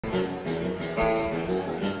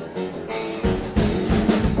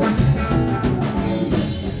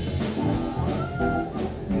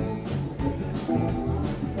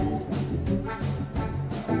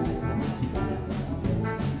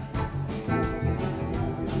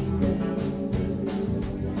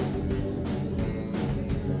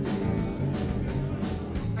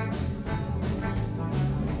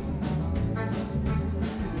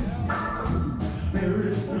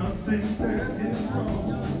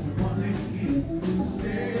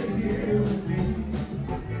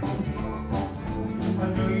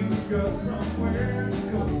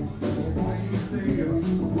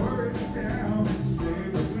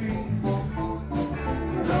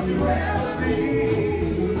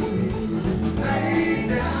Lay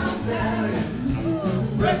down, Sally,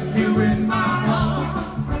 rest here in my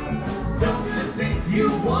arms. Don't you think you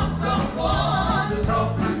want someone to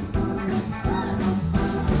talk to?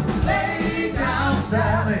 Lay down,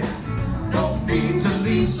 Sally, no need to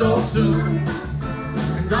leave so soon.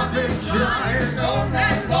 'Cause I've been trying all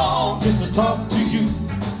night long just to talk to you.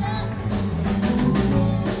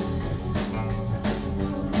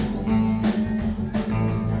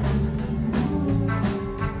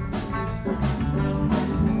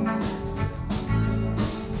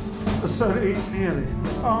 The sun ain't nearly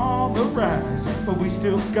on the rise, but we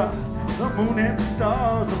still got the moon and the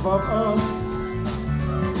stars above us.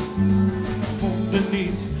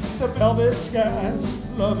 Underneath the velvet skies,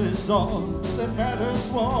 love is all that matters.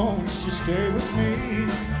 Won't you stay with me?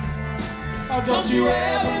 Oh, don't you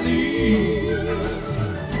ever leave.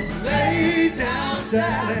 Lay down,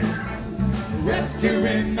 Sally, rest here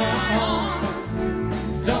in my arms.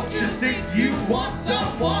 Don't you think you want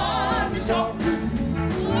someone to talk to?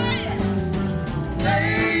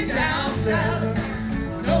 Lay down, Sally,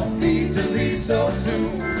 no need to leave so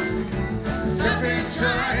soon. I've been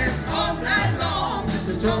trying all night long just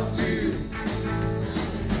to talk to you.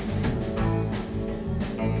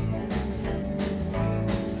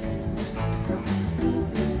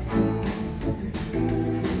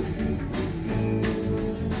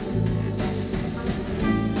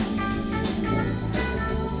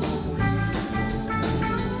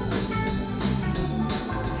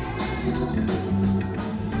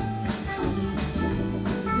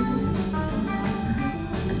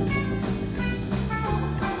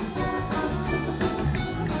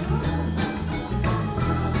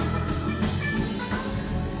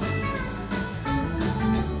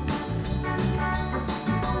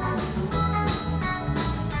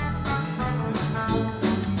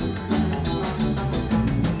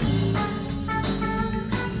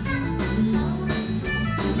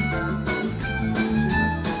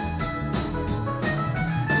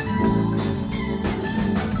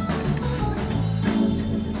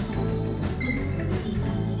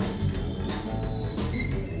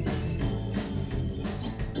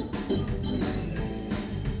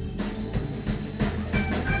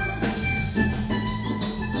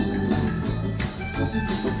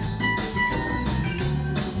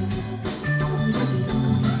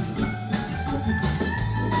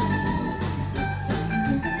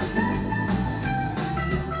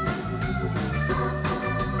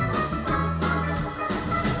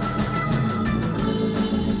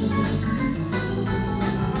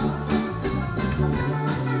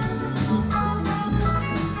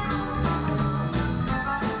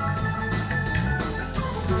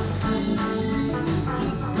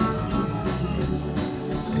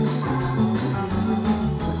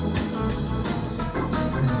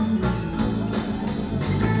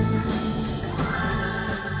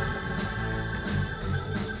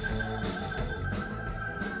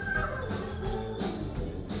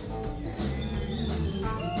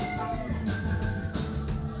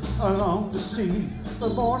 I long to see the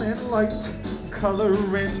morning light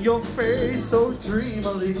coloring your face so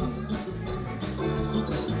dreamily.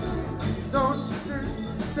 Don't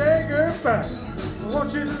say goodbye.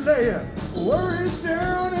 Won't you lay your worries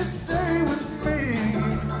down and stay with me?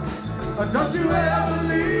 Don't you ever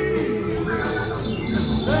leave.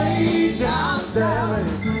 Lay down, Sally,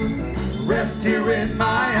 rest here in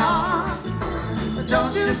my arms.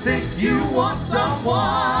 Don't you think you want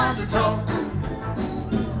someone to talk to?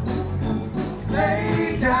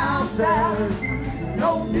 Lay down, Sally,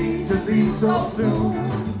 no need to leave so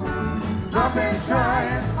soon. 'Cause I've been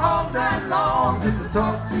trying all night long just to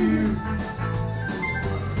talk to you.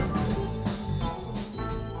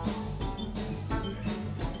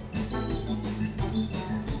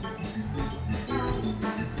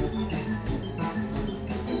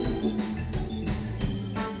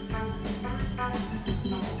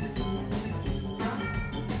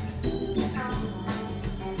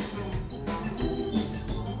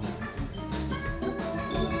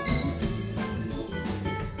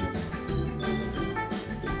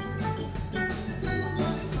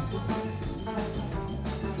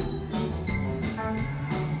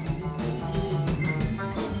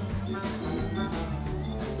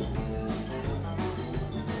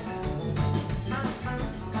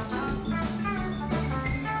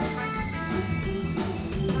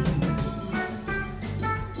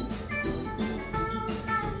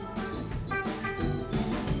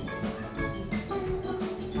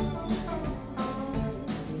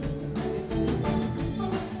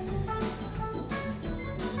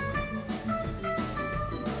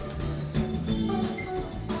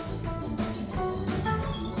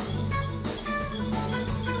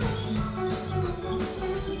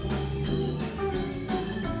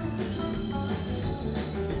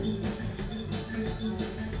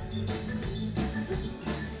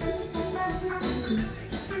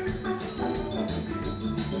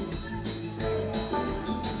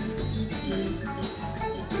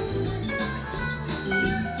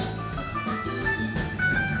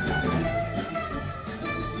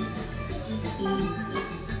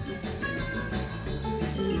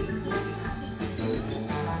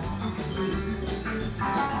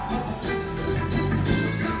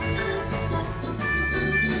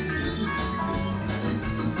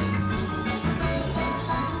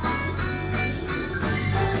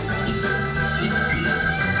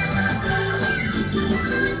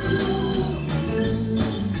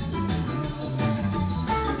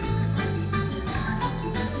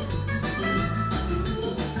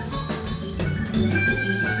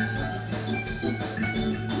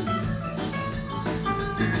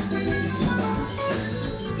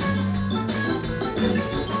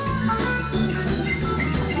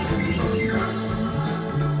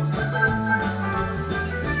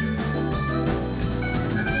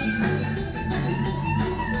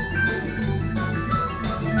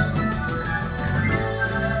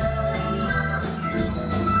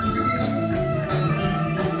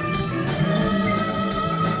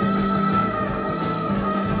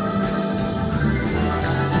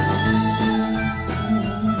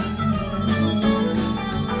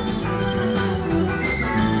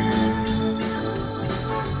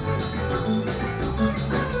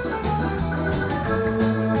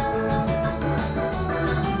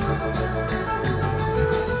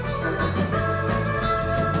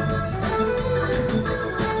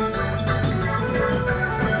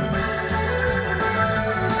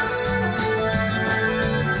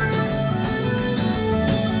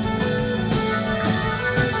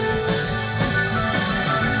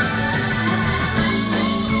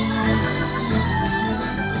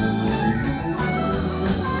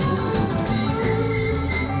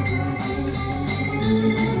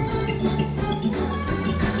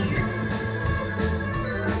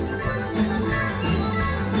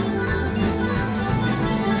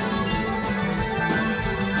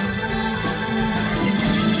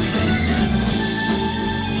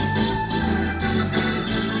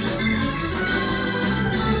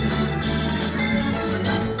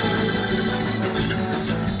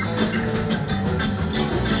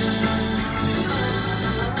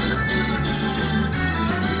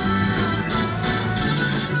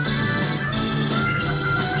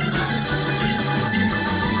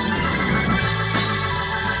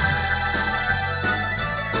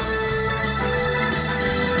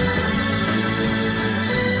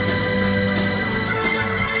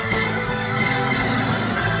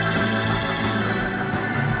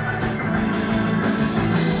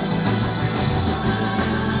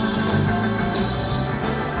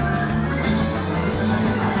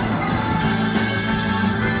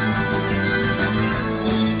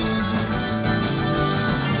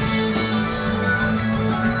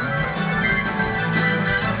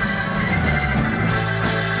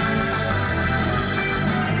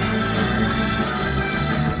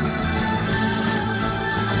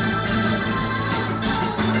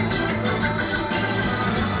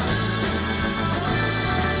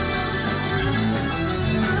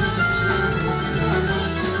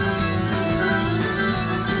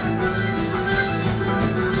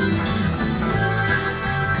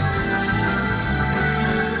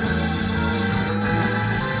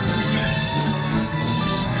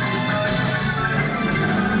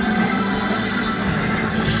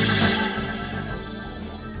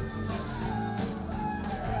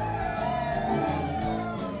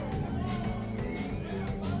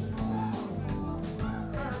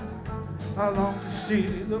 I long to see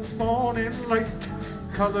the morning light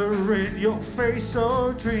coloring your face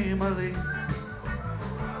so dreamily.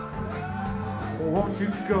 Won't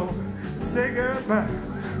you go and say goodbye?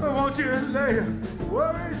 Won't you lay your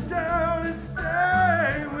worries down and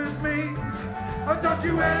stay with me? Don't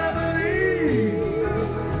you ever leave.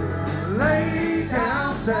 Lay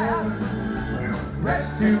down, Sally,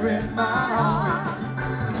 rest here in my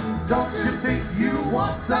arms. Don't you think you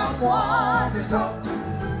want someone to talk to?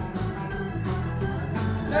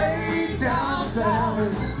 Lay down, Sally,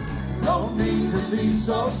 no need to leave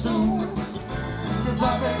so soon. 'Cause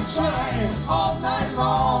I've been trying all night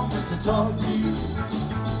long just to talk to you.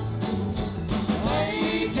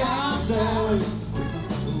 Lay down, Sally,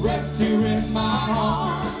 rest here in my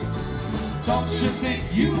arms. Don't you think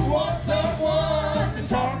you want someone to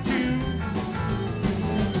talk to?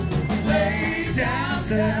 Lay down,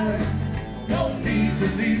 Sally, no need to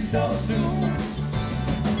leave so soon.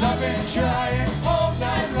 'Cause I've been trying all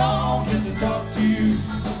night long just to talk to you.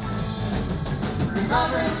 'Cause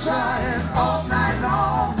I've been trying all night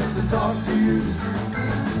long just to talk to you.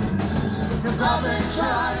 'Cause I've been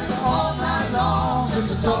trying all night long just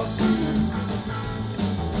to talk to you.